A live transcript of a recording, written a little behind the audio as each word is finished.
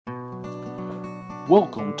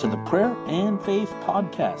Welcome to the Prayer and Faith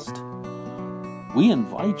Podcast. We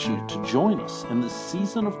invite you to join us in this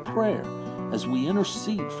season of prayer as we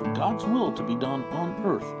intercede for God's will to be done on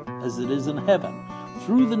earth as it is in heaven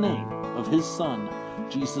through the name of His Son,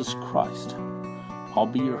 Jesus Christ. I'll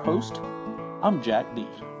be your host. I'm Jack D.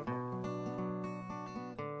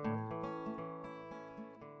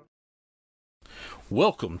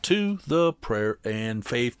 Welcome to the Prayer and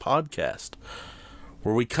Faith Podcast,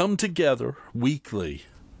 where we come together weekly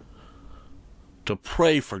to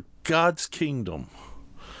pray for God's kingdom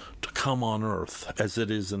to come on earth as it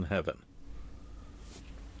is in heaven.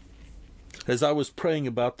 As I was praying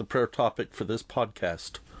about the prayer topic for this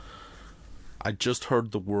podcast, I just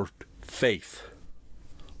heard the word faith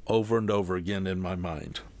over and over again in my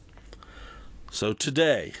mind. So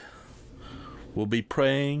today, we'll be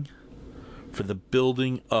praying for the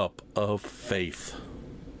building up of faith.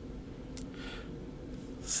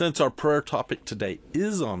 Since our prayer topic today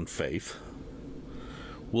is on faith,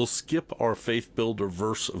 we'll skip our faith builder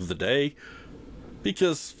verse of the day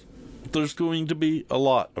because there's going to be a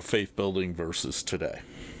lot of faith building verses today.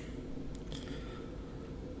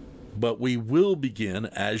 But we will begin,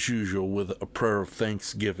 as usual, with a prayer of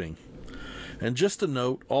thanksgiving. And just a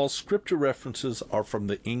note, all scripture references are from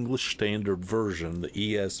the English Standard Version, the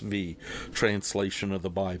ESV translation of the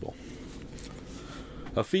Bible.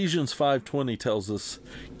 Ephesians 5:20 tells us,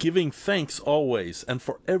 giving thanks always and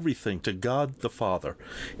for everything to God the Father,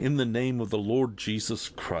 in the name of the Lord Jesus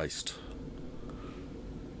Christ.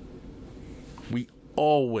 We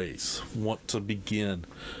always want to begin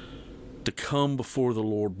to come before the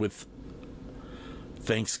Lord with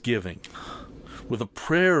thanksgiving, with a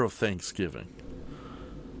prayer of thanksgiving.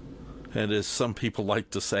 And as some people like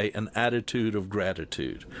to say, an attitude of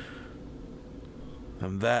gratitude.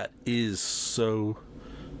 And that is so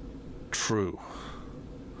true.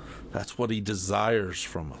 That's what He desires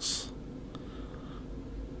from us.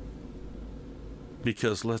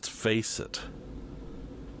 Because let's face it,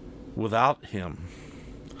 without Him,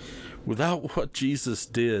 without what Jesus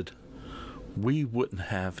did, we wouldn't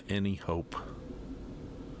have any hope.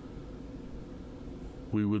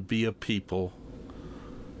 We would be a people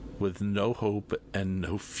with no hope and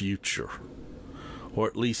no future, or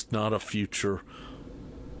at least not a future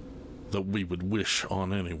that we would wish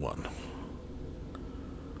on anyone.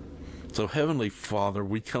 So Heavenly Father,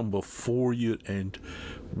 we come before you and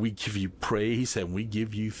we give you praise and we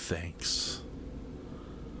give you thanks.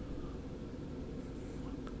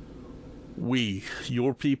 We,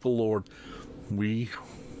 your people, Lord, we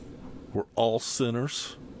were all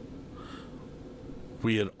sinners.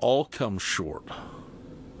 We had all come short.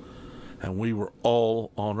 And we were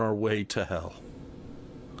all on our way to hell.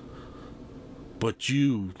 But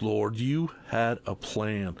you, Lord, you had a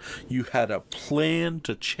plan. You had a plan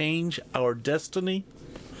to change our destiny,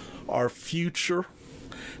 our future,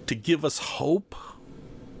 to give us hope,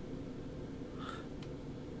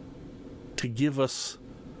 to give us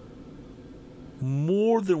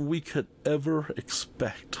more than we could ever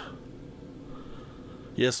expect.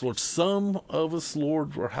 Yes, Lord, some of us,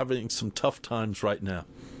 Lord, we're having some tough times right now.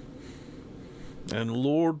 And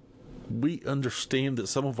Lord, we understand that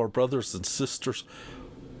some of our brothers and sisters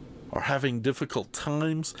are having difficult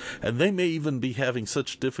times, and they may even be having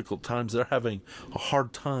such difficult times they're having a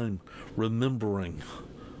hard time remembering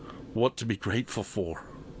what to be grateful for.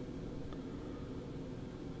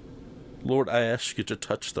 Lord, I ask you to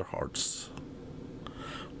touch their hearts.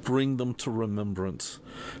 Bring them to remembrance,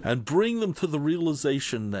 and bring them to the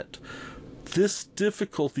realization that this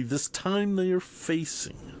difficulty, this time they are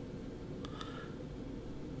facing,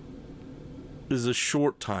 is a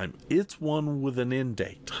short time. It's one with an end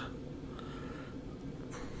date.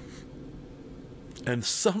 And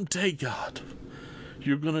someday, God,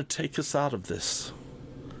 you're going to take us out of this.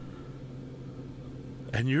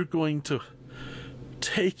 And you're going to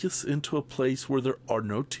take us into a place where there are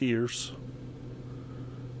no tears,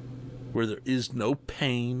 where there is no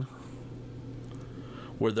pain,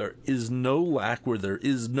 where there is no lack, where there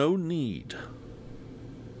is no need.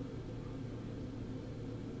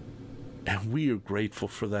 And we are grateful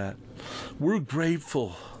for that. We're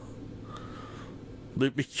grateful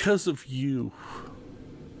that because of you,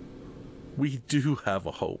 we do have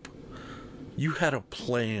a hope. You had a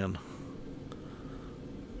plan.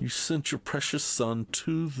 You sent your precious Son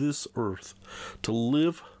to this earth to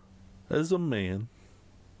live as a man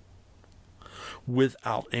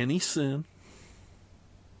without any sin,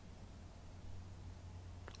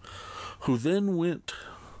 who then went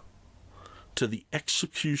to the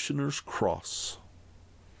executioner's cross,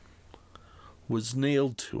 was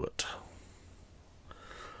nailed to it.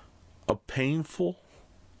 A painful,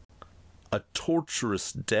 a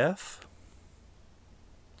torturous death,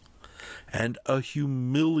 and a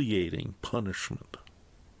humiliating punishment.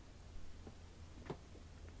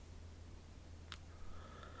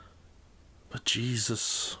 But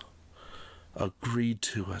Jesus agreed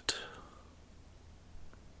to it.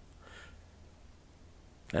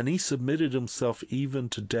 And he submitted himself even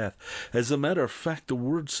to death. As a matter of fact, the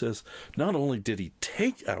word says not only did he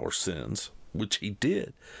take our sins, which he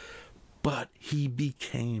did, but he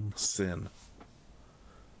became sin.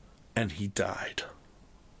 And he died.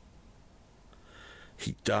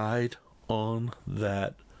 He died on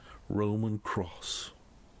that Roman cross.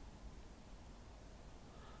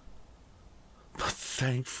 But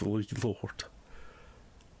thankfully, Lord,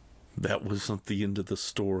 that wasn't the end of the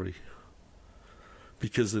story.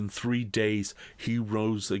 Because in 3 days, he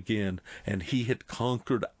rose again, and he had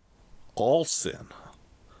conquered all sin.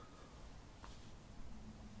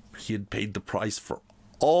 He had paid the price for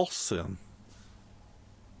all sin.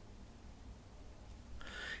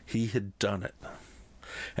 He had done it.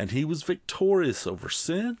 And he was victorious over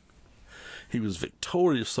sin. He was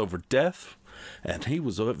victorious over death. And he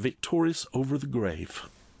was victorious over the grave.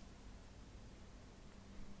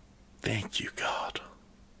 Thank you, God.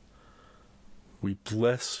 We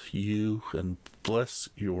bless you and bless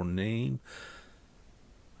your name.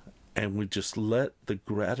 And we just let the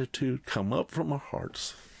gratitude come up from our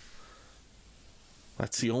hearts.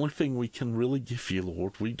 That's the only thing we can really give you,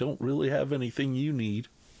 Lord. We don't really have anything you need.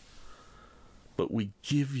 But we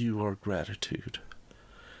give you our gratitude.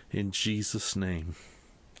 In Jesus' name.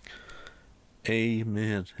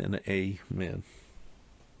 Amen and amen.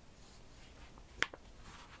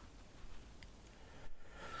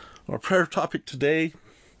 Our prayer topic today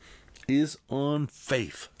is on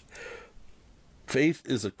faith. Faith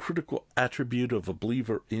is a critical attribute of a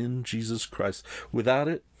believer in Jesus Christ. Without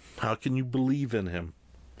it, how can you believe in him?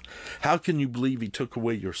 How can you believe he took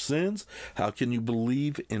away your sins? How can you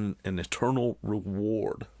believe in an eternal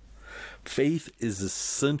reward? Faith is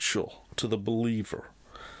essential to the believer.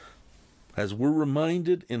 As we're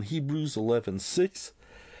reminded in Hebrews 11:6,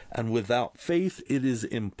 and without faith it is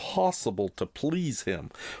impossible to please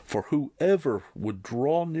him. For whoever would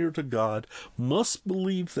draw near to God must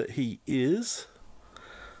believe that he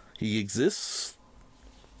exists,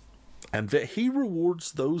 and that he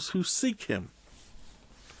rewards those who seek him.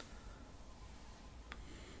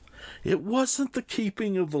 It wasn't the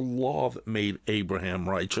keeping of the law that made Abraham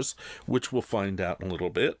righteous, which we'll find out in a little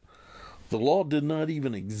bit. The law did not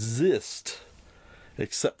even exist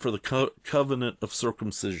except for the covenant of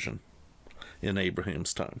circumcision in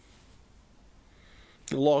Abraham's time.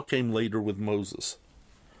 The law came later with Moses.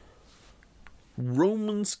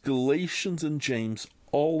 Romans, Galatians, and James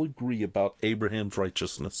all agree about Abraham's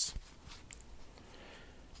righteousness.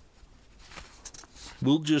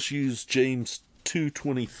 We'll just use James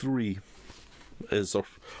 2:23 as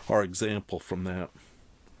our example from that.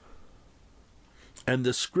 And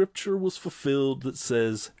the scripture was fulfilled that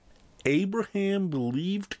says, Abraham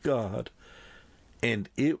believed God, and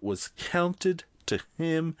it was counted to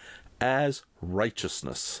him as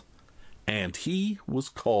righteousness, and he was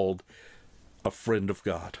called a friend of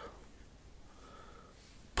God.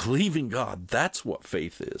 Believing God, that's what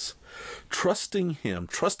faith is. Trusting him,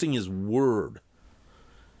 trusting his word.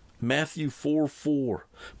 Matthew 4:4,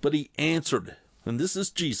 but he answered, and this is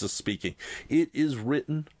Jesus speaking, it is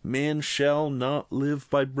written, man shall not live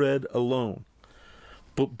by bread alone,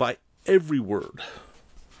 but by every word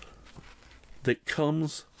that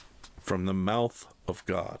comes from the mouth of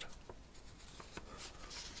God.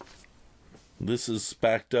 This is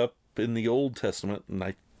backed up in the Old Testament, and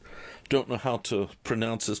I don't know how to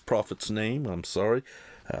pronounce this prophet's name. I'm sorry.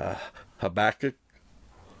 Habakkuk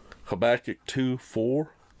 2:4.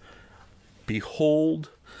 Behold,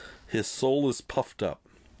 his soul is puffed up.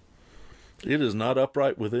 It is not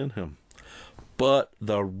upright within him. But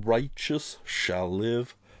the righteous shall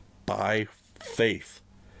live by faith.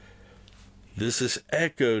 This is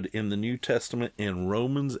echoed in the New Testament in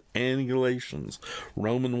Romans and Galatians.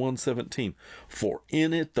 Romans 1:17. For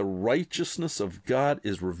in it the righteousness of God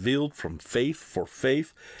is revealed from faith for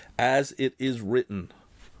faith, as it is written,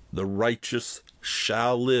 the righteous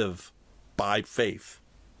shall live by faith.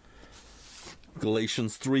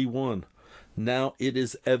 Galatians 3:1. Now it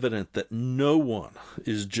is evident that no one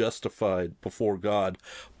is justified before God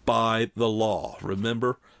by the law.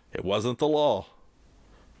 Remember, it wasn't the law.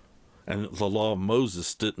 And the law of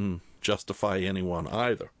Moses didn't justify anyone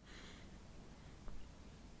either.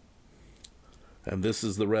 And this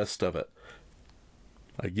is the rest of it.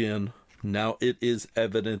 Again, now it is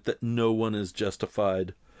evident that no one is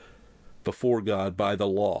justified before God by the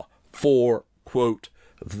law. For, quote,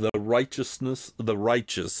 the the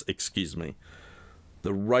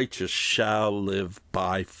righteous shall live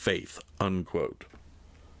by faith, unquote.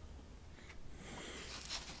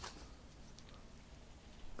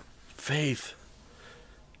 Faith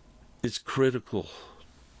is critical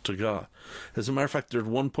to God. As a matter of fact, there's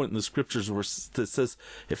one point in the scriptures where it says,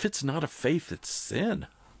 if it's not a faith, it's sin.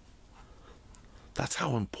 That's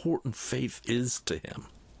how important faith is to him.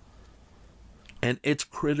 And it's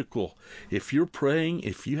critical. If you're praying,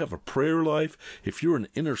 if you have a prayer life, if you're an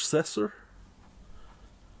intercessor,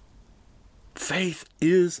 faith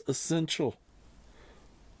is essential.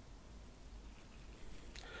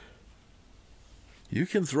 You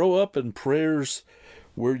can throw up in prayers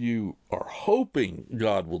where you are hoping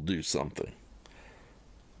God will do something.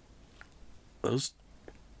 Those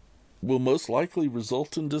will most likely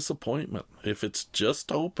result in disappointment. If it's just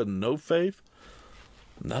hope and no faith,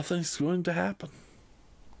 nothing's going to happen.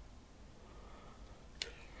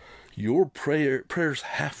 Your prayers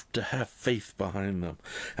have to have faith behind them,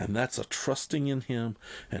 and that's a trusting in him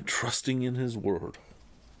and trusting in his word.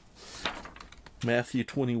 Matthew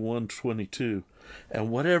 21:22, and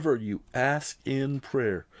whatever you ask in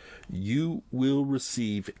prayer, you will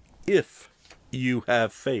receive if you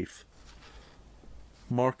have faith.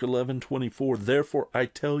 Mark 11:24, therefore I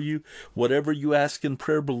tell you, whatever you ask in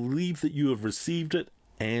prayer, believe that you have received it,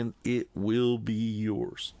 and it will be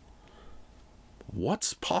yours.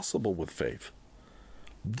 What's possible with faith?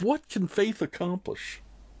 What can faith accomplish?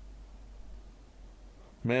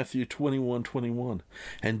 Matthew 21:21,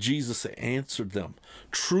 and Jesus answered them,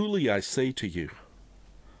 truly I say to you,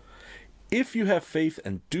 if you have faith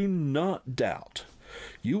and do not doubt,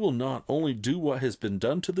 you will not only do what has been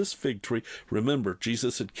done to this fig tree. Remember,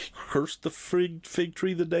 Jesus had cursed the fig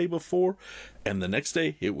tree the day before, and the next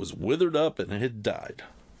day it was withered up and it had died.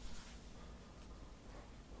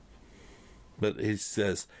 But he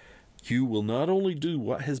says, you will not only do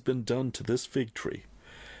what has been done to this fig tree,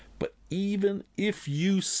 but even if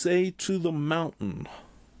you say to the mountain,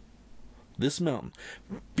 this mountain,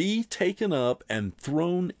 be taken up and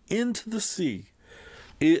thrown into the sea,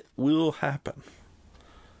 it will happen.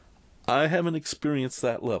 I haven't experienced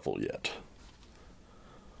that level yet.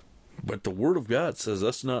 But the Word of God says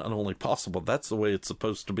that's not only possible, that's the way it's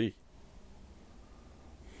supposed to be.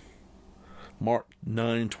 Mark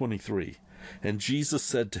 9:23, and Jesus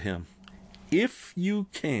said to him, if you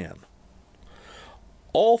can,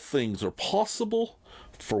 all things are possible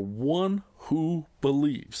for one who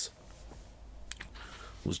believes.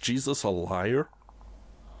 Was Jesus a liar?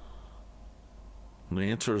 The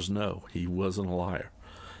answer is no, he wasn't a liar.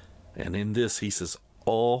 And in this, he says,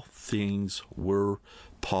 all things were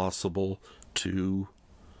possible to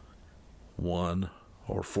one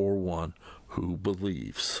or for one who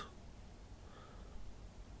believes.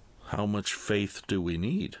 How much faith do we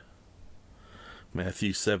need?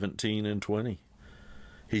 Matthew 17:20.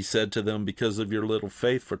 He said to them, because of your little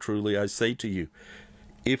faith, for truly I say to you,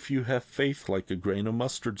 if you have faith like a grain of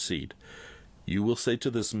mustard seed, you will say to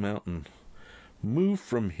this mountain, move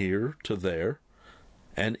from here to there,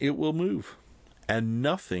 and it will move, and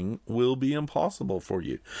nothing will be impossible for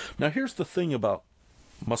you. Now here's the thing about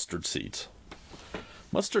mustard seeds.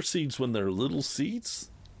 Mustard seeds, when they're little seeds,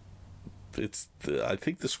 I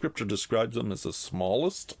think the scripture describes them as the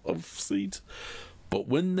smallest of seeds, but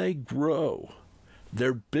when they grow,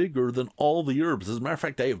 they're bigger than all the herbs. As a matter of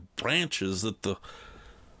fact, they have branches that the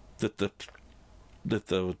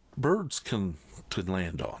birds can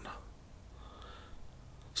land on.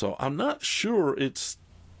 So I'm not sure it's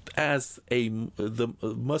as the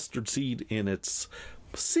mustard seed in its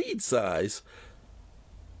seed size,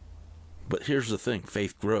 but here's the thing: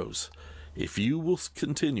 faith grows. If you will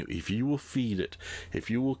continue, if you will feed it, if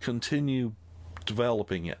you will continue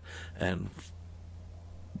developing it and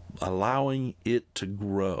allowing it to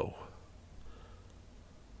grow,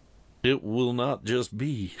 it will not just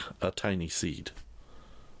be a tiny seed.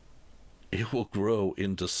 It will grow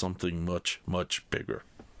into something much, much bigger.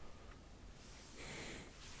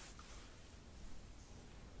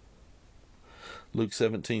 Luke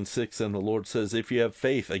 17:6, and the Lord says, if you have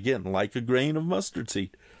faith, again, like a grain of mustard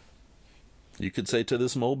seed, you could say to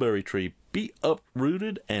this mulberry tree, be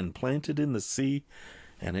uprooted and planted in the sea,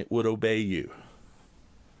 and it would obey you.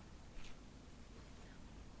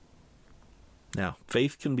 Now,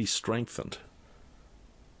 faith can be strengthened.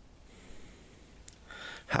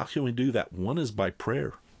 How can we do that? One is by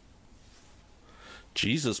prayer.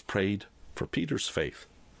 Jesus prayed for Peter's faith.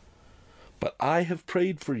 But I have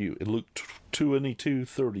prayed for you, in Luke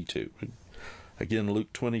 22:32. Again,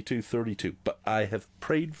 Luke 22:32. But I have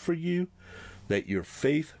prayed for you that your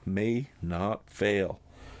faith may not fail.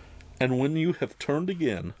 And when you have turned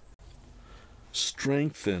again,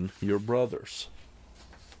 strengthen your brothers.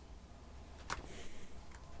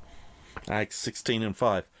 Acts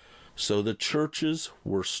 16:5. So the churches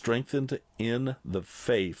were strengthened in the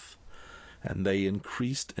faith, and they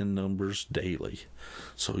increased in numbers daily.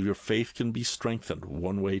 So your faith can be strengthened.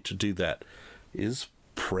 One way to do that is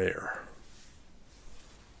prayer.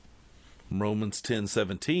 Romans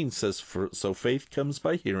 10:17 says, so faith comes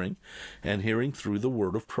by hearing, and hearing through the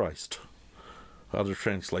word of Christ. Other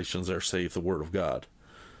translations there say the word of God.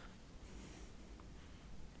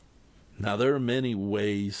 Now there are many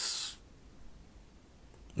ways,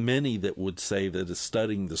 many that would say that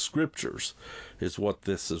studying the scriptures is what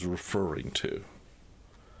this is referring to.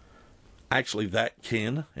 Actually, that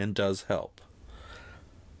can and does help.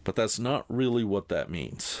 But that's not really what that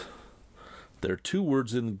means. There are two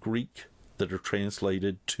words in Greek that are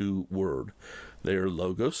translated to word. They are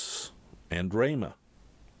logos and rhema.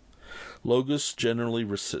 Logos generally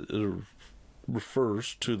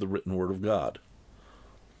refers to the written word of God.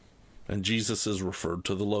 And Jesus is referred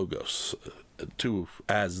to the logos,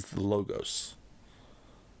 as the logos,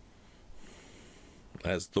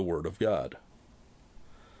 as the word of God.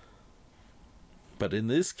 But in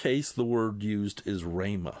this case, the word used is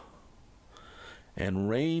rhema. And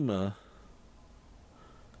rhema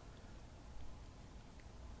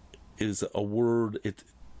is a word,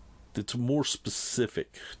 it's more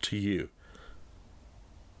specific to you.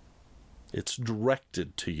 It's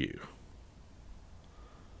directed to you.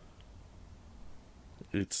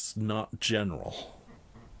 It's not general.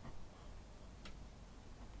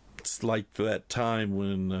 It's like that time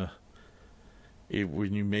when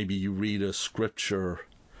you read a scripture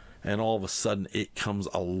and all of a sudden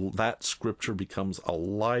that scripture becomes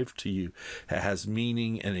alive to you. It has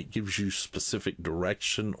meaning and it gives you specific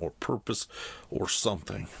direction or purpose or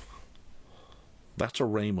something. That's a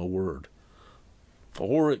rhema word.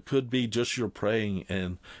 Or it could be just you're praying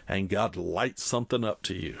and God lights something up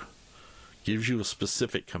to you. Gives you a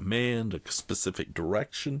specific command, a specific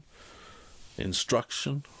direction,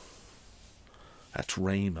 instruction. That's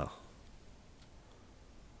rhema.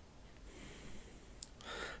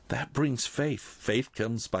 That brings faith. Faith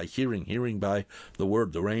comes by hearing, hearing by the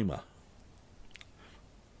word, the rhema.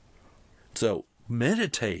 So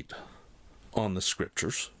meditate on the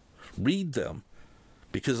scriptures, read them,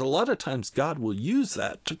 because a lot of times God will use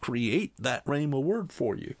that to create that rhema word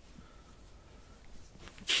for you.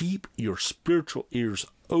 Keep your spiritual ears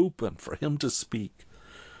open for him to speak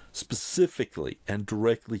specifically and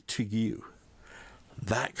directly to you.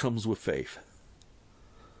 That comes with faith.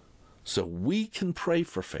 So we can pray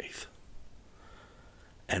for faith.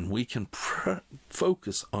 And we can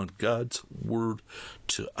focus on God's word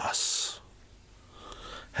to us.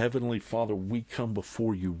 Heavenly Father, we come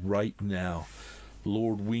before you right now.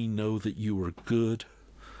 Lord, we know that you are good.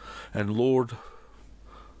 And Lord,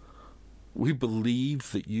 we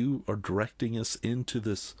believe that you are directing us into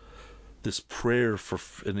this prayer for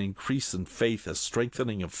an increase in faith, a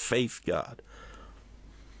strengthening of faith, God.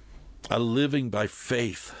 A living by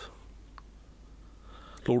faith.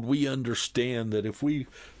 Lord, we understand that if we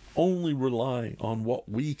only rely on what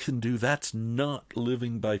we can do, that's not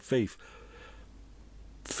living by faith.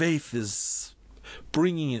 Faith is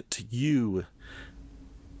bringing it to you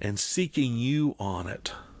and seeking you on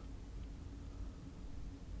it.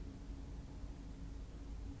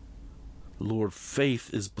 Lord,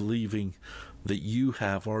 faith is believing that you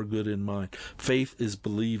have our good in mind. Faith is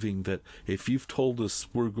believing that if you've told us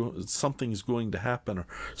something's going to happen or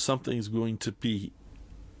something's going to be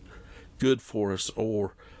good for us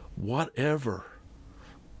or whatever,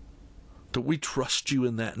 that we trust you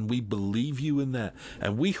in that and we believe you in that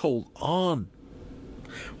and we hold on.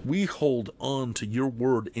 We hold on to your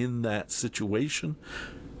word in that situation.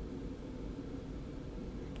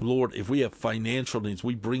 Lord, if we have financial needs,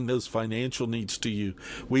 we bring those financial needs to you.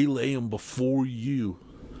 We lay them before you.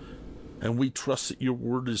 And we trust that your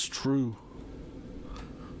word is true.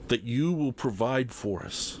 That you will provide for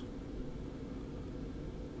us.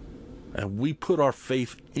 And we put our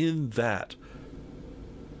faith in that.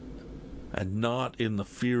 And not in the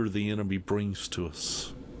fear the enemy brings to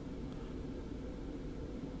us.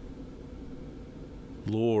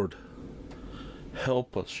 Lord,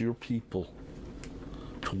 help us, your people,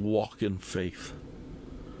 to walk in faith,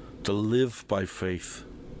 to live by faith,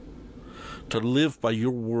 to live by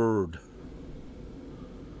your word.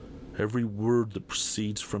 Every word that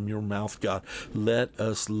proceeds from your mouth, God, let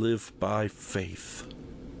us live by faith.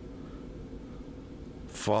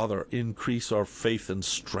 Father, increase our faith and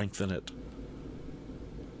strengthen it.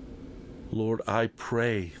 Lord, I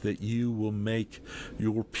pray that you will make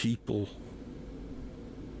your people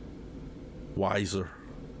wiser,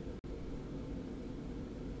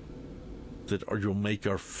 that you'll make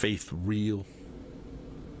our faith real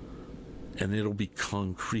and it'll be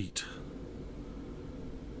concrete.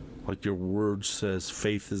 Like your word says,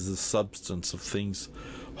 faith is the substance of things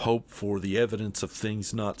hoped for, the evidence of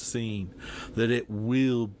things not seen. That it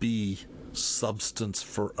will be substance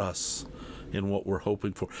for us in what we're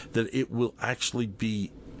hoping for. That it will actually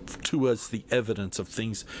be to us the evidence of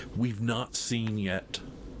things we've not seen yet.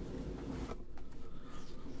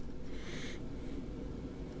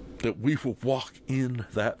 That we will walk in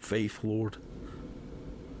that faith, Lord.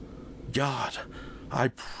 God, I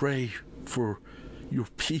pray for your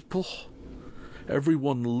people,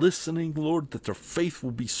 everyone listening, Lord, that their faith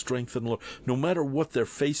will be strengthened, Lord, no matter what they're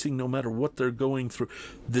facing, no matter what they're going through,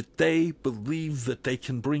 that they believe that they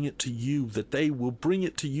can bring it to you, that they will bring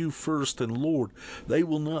it to you first, and Lord, they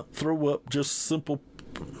will not throw up just simple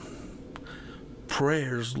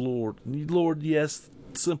prayers, Lord. Lord, yes,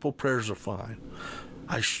 simple prayers are fine.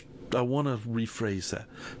 I want to rephrase that.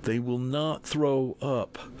 They will not throw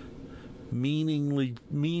up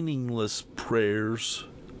meaningless prayers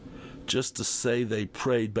just to say they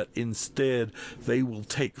prayed, but instead they will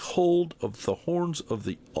take hold of the horns of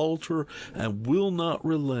the altar and will not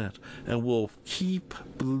relent and will keep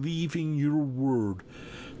believing your word,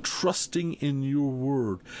 trusting in your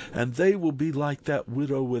word, and they will be like that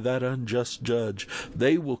widow with that unjust judge.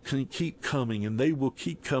 They will keep coming, and they will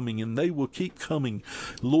keep coming, and they will keep coming,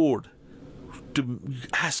 Lord,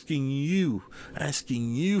 asking you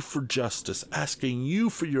for justice, asking you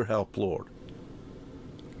for your help, Lord.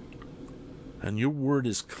 And your word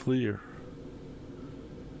is clear.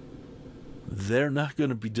 They're not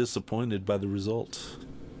going to be disappointed by the results.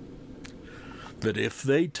 That if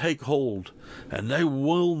they take hold and they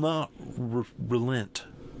will not relent,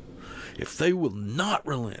 if they will not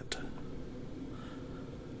relent,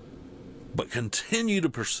 but continue to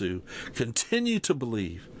pursue, continue to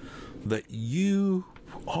believe that you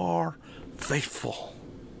are faithful.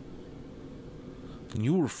 And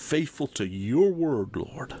you are faithful to your word,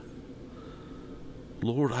 Lord.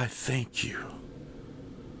 Lord, I thank you.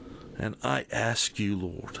 And I ask you,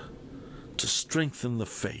 Lord, to strengthen the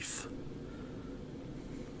faith.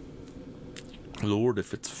 Lord,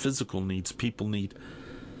 if it's physical needs, people need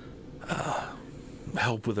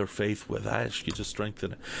help with their faith with, I ask you to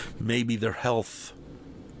strengthen it. Maybe their health.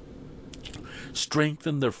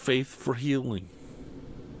 Strengthen their faith for healing.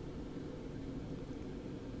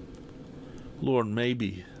 Lord,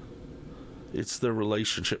 maybe it's their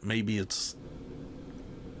relationship. Maybe it's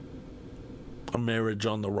a marriage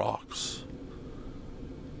on the rocks.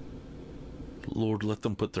 Lord, let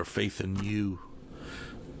them put their faith in you.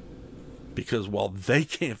 Because while they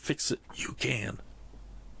can't fix it, you can.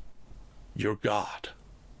 You're God.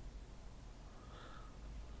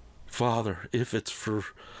 Father, if it's for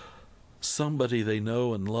somebody they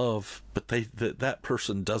know and love, but that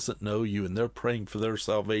person doesn't know you and they're praying for their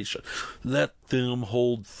salvation, let them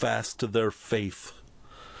hold fast to their faith,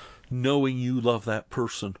 knowing you love that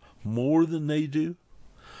person more than they do,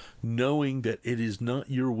 knowing that it is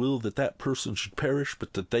not your will that that person should perish,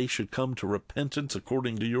 but that they should come to repentance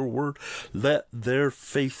according to your word. Let their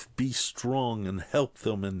faith be strong and help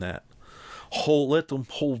them in that. Let them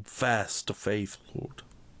hold fast to faith, Lord.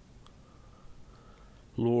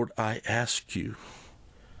 Lord, I ask you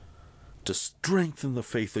to strengthen the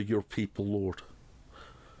faith of your people, Lord.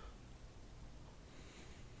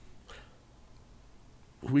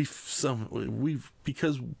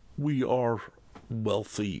 Because we are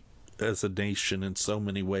wealthy as a nation in so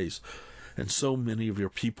many ways, and so many of your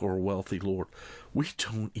people are wealthy, Lord, we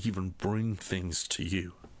don't even bring things to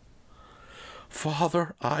you.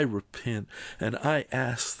 Father, I repent, and I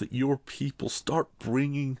ask that your people start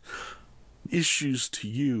bringing issues to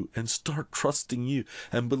you and start trusting you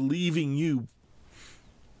and believing you,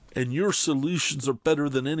 and your solutions are better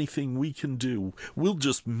than anything we can do. We'll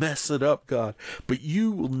just mess it up, God, but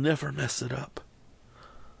you will never mess it up.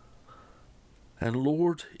 And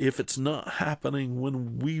Lord, if it's not happening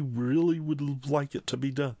when we really would like it to be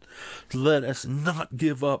done, let us not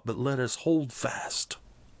give up, but let us hold fast,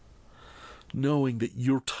 knowing that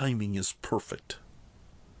your timing is perfect.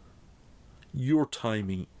 Your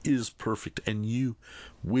timing is perfect, and you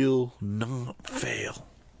will not fail.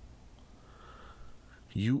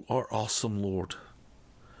 You are awesome, Lord.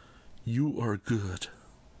 You are good.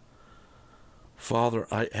 Father,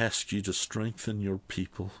 I ask you to strengthen your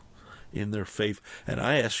people in their faith, and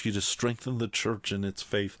I ask you to strengthen the church in its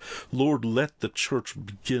faith. Lord, let the church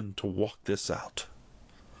begin to walk this out.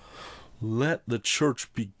 Let the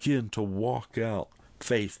church begin to walk out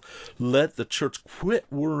faith. Let the church quit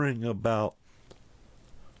worrying about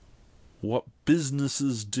what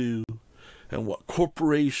businesses do and what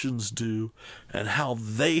corporations do and how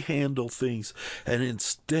they handle things. And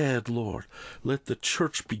instead, Lord, let the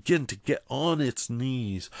church begin to get on its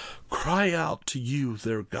knees, cry out to you,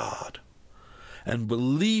 their God, and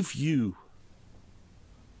believe you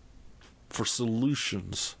for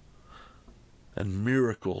solutions and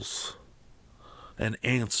miracles and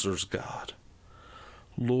answers, God.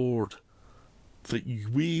 Lord, that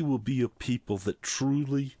we will be a people that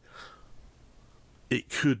truly, it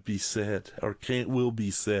could be said, or will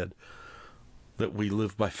be said, that we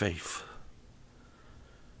live by faith.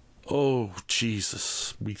 Oh,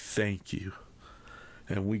 Jesus, we thank you,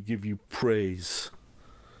 and we give you praise.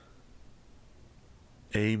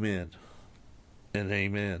 Amen and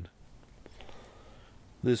amen.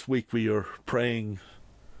 This week we are praying,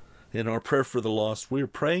 in our prayer for the lost, we are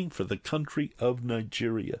praying for the country of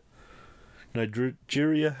Nigeria.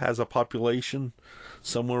 Nigeria has a population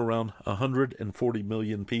somewhere around 140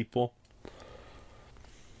 million people.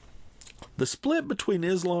 The split between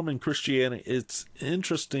Islam and Christianity, it's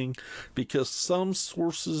interesting because some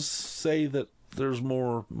sources say that there's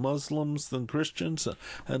more Muslims than Christians,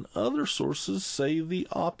 and other sources say the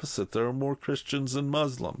opposite. There are more Christians than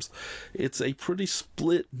Muslims. It's a pretty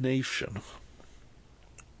split nation.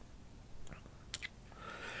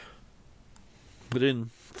 But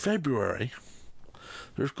in February,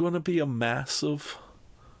 there's going to be a massive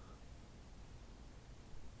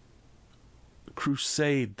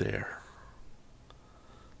crusade there.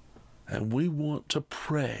 And we want to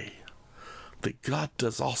pray that God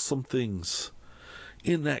does awesome things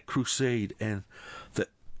in that crusade, and that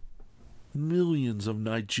millions of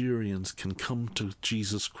Nigerians can come to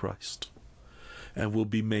Jesus Christ and will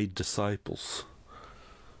be made disciples.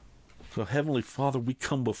 So, Heavenly Father, we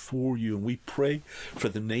come before you and we pray for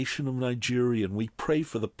the nation of Nigeria, and we pray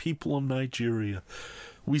for the people of Nigeria.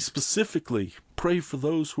 We specifically pray for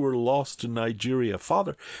those who are lost in Nigeria.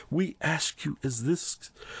 Father, we ask you, as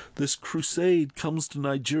this crusade comes to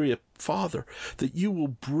Nigeria, Father, that you will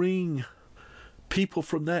bring people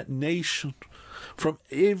from that nation, from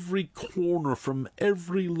every corner, from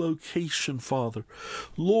every location, Father,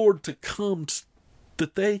 Lord, to come,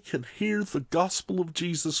 that they can hear the gospel of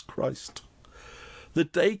Jesus Christ,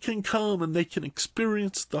 that they can come and they can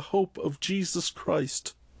experience the hope of Jesus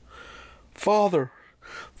Christ. Father,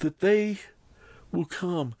 that they will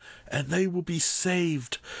come and they will be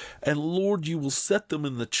saved, and Lord, you will set them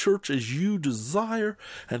in the church as you desire,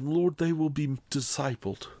 and Lord, they will be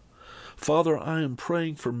discipled. Father, I am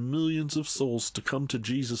praying for millions of souls to come to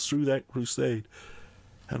Jesus through that crusade.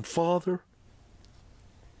 And Father,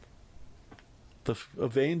 the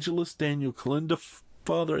evangelist Daniel Kalinda,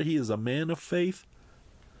 Father, he is a man of faith.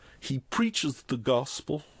 He preaches the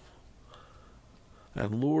gospel.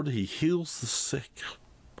 And Lord, he heals the sick.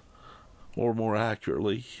 Or more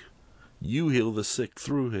accurately, you heal the sick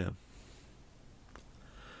through him.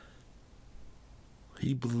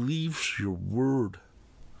 He believes your word.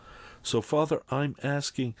 So, Father, I'm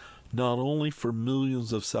asking not only for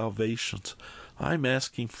millions of salvations, I'm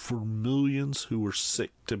asking for millions who are sick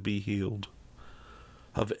to be healed.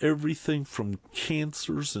 Of everything from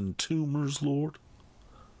cancers and tumors, Lord,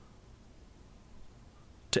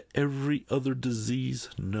 to every other disease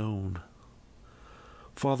known.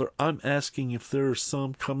 Father, I'm asking if there are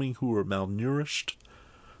some coming who are malnourished,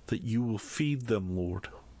 that you will feed them, Lord,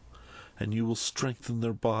 and you will strengthen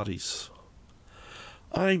their bodies.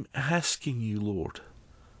 I'm asking you, Lord,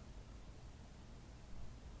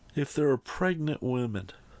 if there are pregnant women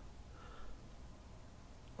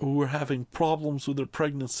who are having problems with their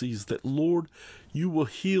pregnancies, that, Lord, you will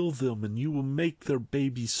heal them and you will make their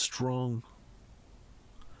babies strong.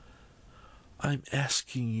 I'm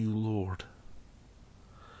asking you, Lord,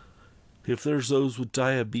 if there's those with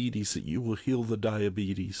diabetes, that you will heal the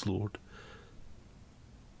diabetes, Lord.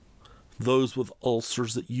 Those with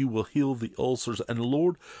ulcers, that you will heal the ulcers. And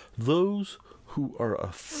Lord, those who are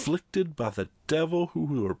afflicted by the devil,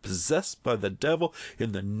 who are possessed by the devil,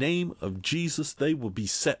 in the name of Jesus, they will be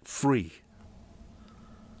set free.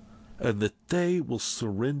 And that they will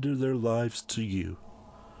surrender their lives to you.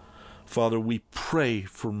 Father, we pray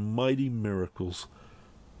for mighty miracles,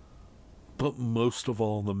 but most of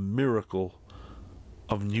all, the miracle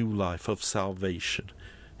of new life, of salvation,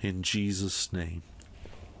 in Jesus' name.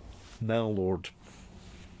 Now, Lord,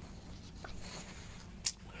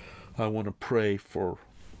 I want to pray for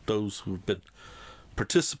those who've been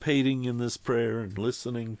participating in this prayer and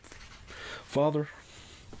listening. Father,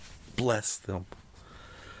 bless them.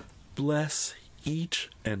 Bless each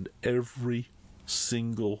and every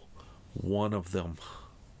single one of them.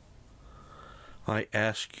 I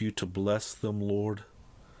ask you to bless them, Lord,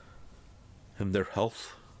 in their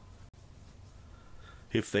health,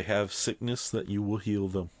 If they have sickness, that you will heal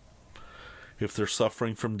them. If they're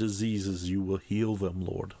suffering from diseases, you will heal them,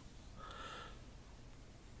 Lord.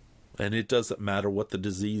 And it doesn't matter what the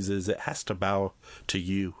disease is, it has to bow to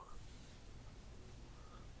you.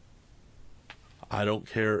 I don't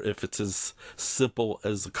care if it's as simple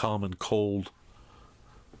as a common cold,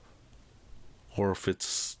 or if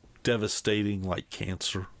it's devastating like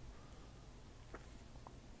cancer.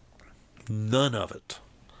 None of it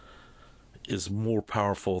is more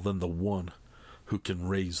powerful than the one who can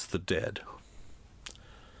raise the dead.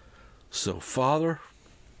 So, Father,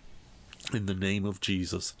 in the name of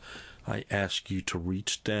Jesus, I ask you to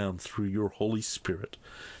reach down through your Holy Spirit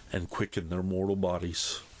and quicken their mortal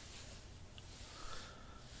bodies.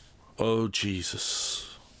 Oh,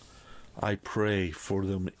 Jesus, I pray for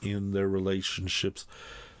them in their relationships,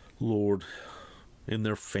 Lord, in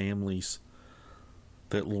their families,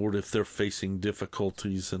 that, Lord, if they're facing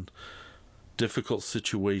difficulties and difficult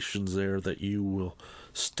situations there, that you will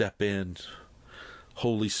step in.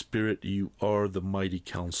 Holy Spirit, you are the mighty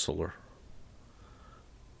counselor.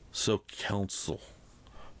 So counsel,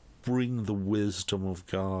 bring the wisdom of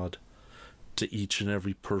God to each and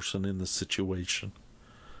every person in the situation,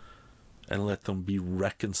 and let them be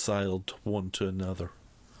reconciled one to another,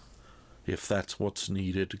 if that's what's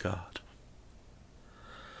needed, God.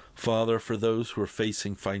 Father, for those who are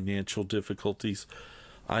facing financial difficulties,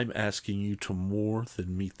 I'm asking you to more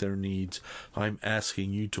than meet their needs. I'm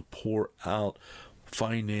asking you to pour out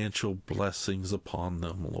financial blessings upon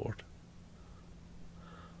them, Lord.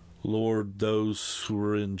 Lord, those who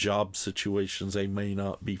are in job situations they may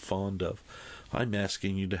not be fond of, I'm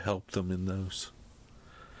asking you to help them in those.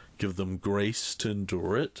 Give them grace to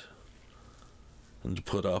endure it and to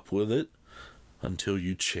put up with it until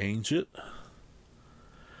you change it.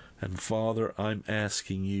 And Father, I'm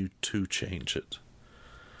asking you to change it.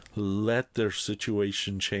 Let their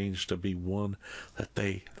situation change to be one that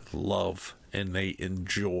they love and they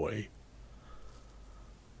enjoy.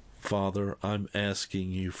 Father, I'm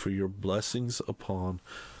asking you for your blessings upon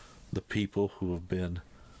the people who have been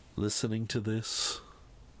listening to this,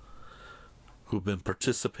 who have been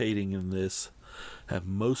participating in this, and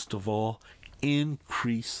most of all,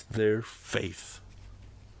 increase their faith.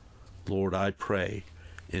 Lord, I pray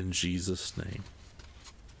in Jesus' name.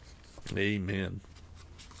 Amen.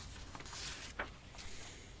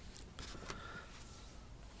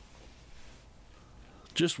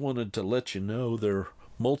 Just wanted to let you know there are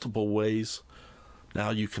multiple ways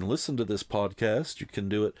now you can listen to this podcast. You can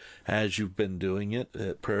do it as you've been doing it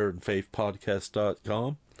at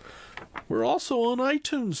prayerandfaithpodcast.com. We're also on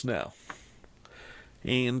iTunes now.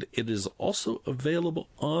 And it is also available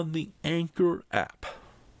on the Anchor app.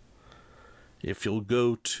 If you'll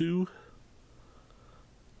go to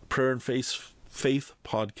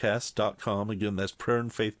prayerandfaithpodcast.com, again, that's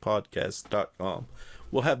prayerandfaithpodcast.com,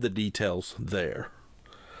 we'll have the details there.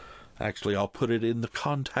 Actually, I'll put it in the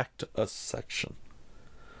Contact Us section.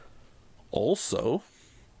 Also,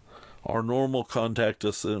 our normal Contact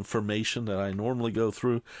Us information that I normally go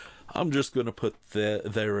through, I'm just going to put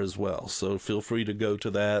there as well. So feel free to go to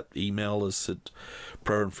that. Email us at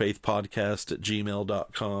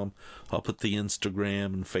prayerandfaithpodcast@gmail.com. I'll put the Instagram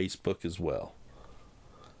and Facebook as well.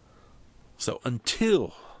 So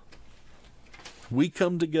until we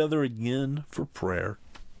come together again for prayer,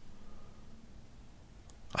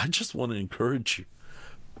 I just want to encourage you.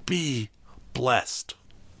 Be blessed.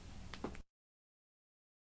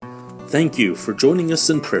 Thank you for joining us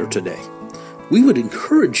in prayer today. We would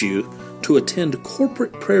encourage you to attend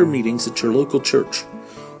corporate prayer meetings at your local church,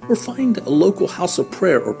 or find a local house of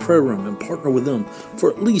prayer or prayer room and partner with them for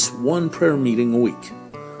at least one prayer meeting a week.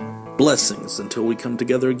 Blessings until we come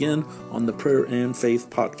together again on the Prayer and Faith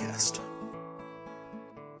Podcast.